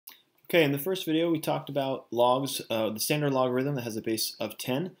Okay, in the first video we talked about logs, the standard logarithm that has a base of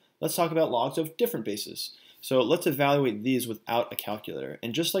 10. Let's talk about logs of different bases. So let's evaluate these without a calculator.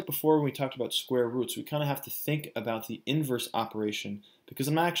 And just like before when we talked about square roots, we kind of have to think about the inverse operation because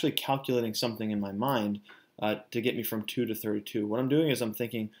I'm not actually calculating something in my mind to get me from 2 to 32. What I'm doing is I'm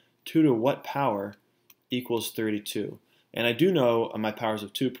thinking 2 to what power equals 32. And I do know my powers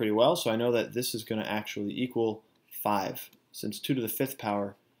of 2 pretty well, so I know that this is going to actually equal 5, since 2 to the 5th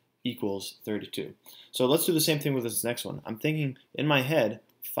power equals 32. So let's do the same thing with this next one. I'm thinking in my head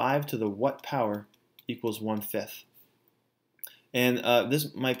 5 to the what power equals 1/5. And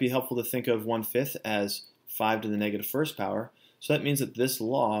this might be helpful to think of 1/5 as 5 to the negative first power. So that means that this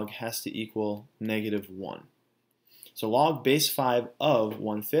log has to equal -1. So log base 5 of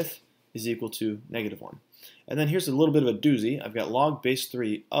 1/5 is equal to -1. And then here's a little bit of a doozy. I've got log base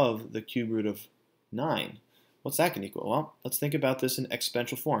 3 of the cube root of 9. What's that going to equal? Well, let's think about this in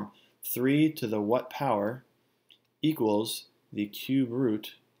exponential form. 3 to the what power equals the cube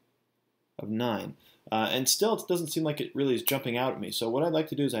root of 9. And still, it doesn't seem like it really is jumping out at me. So what I'd like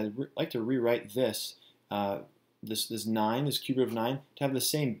to do is I'd like to rewrite this, this 9, this cube root of 9, to have the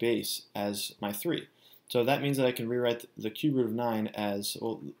same base as my 3. So that means that I can rewrite the cube root of 9 as,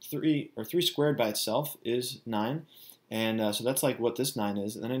 well, 3 squared by itself is 9. And so that's like what this 9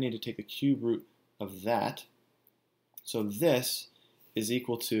 is. And then I need to take the cube root of that. So this is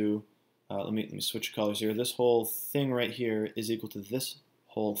equal to, let me switch colors here. This whole thing right here is equal to this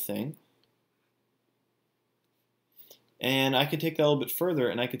whole thing. And I could take that a little bit further,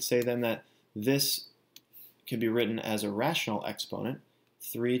 and I could say then that this can be written as a rational exponent,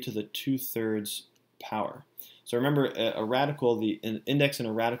 3 to the 2/3 power. So remember, a radical, an index in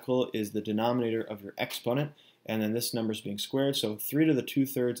a radical is the denominator of your exponent, and then this number is being squared. So 3 to the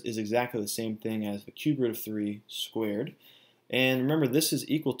 2/3 is exactly the same thing as the cube root of 3 squared. And remember, this is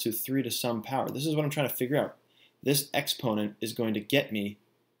equal to 3 to some power. This is what I'm trying to figure out. This exponent is going to get me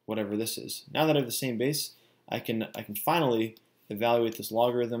whatever this is. Now that I have the same base, I can finally evaluate this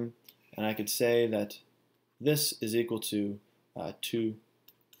logarithm, and I could say that this is equal to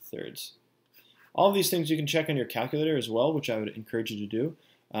 2/3. All of these things you can check on your calculator as well, which I would encourage you to do.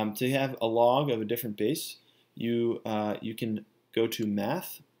 To have a log of a different base, you can go to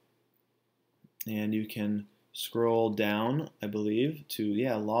Math, and you can scroll down, I believe, to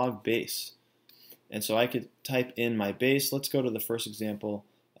log base. And so I could type in my base. Let's go to the first example,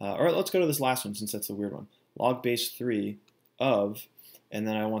 or let's go to this last one since that's the weird one. Log base 3 of, and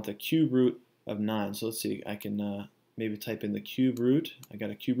then I want the cube root of 9. So let's see, I can maybe type in the cube root. I got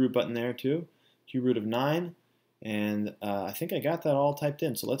a cube root button there too. Cube root of 9, and I think I got that all typed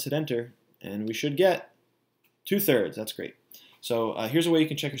in. So let's hit enter, and we should get 2/3. That's great. So here's a way you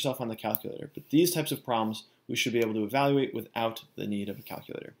can check yourself on the calculator. But these types of problems we should be able to evaluate without the need of a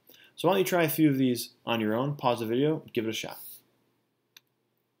calculator. So why don't you try a few of these on your own, pause the video, give it a shot.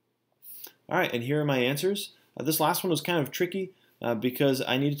 All right, and here are my answers. This last one was kind of tricky because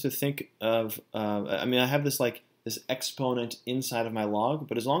I needed to think of, I have this this exponent inside of my log,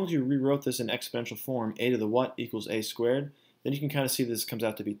 but as long as you rewrote this in exponential form, a to the what equals a squared, then you can kind of see this comes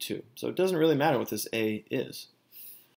out to be 2. So it doesn't really matter what this a is.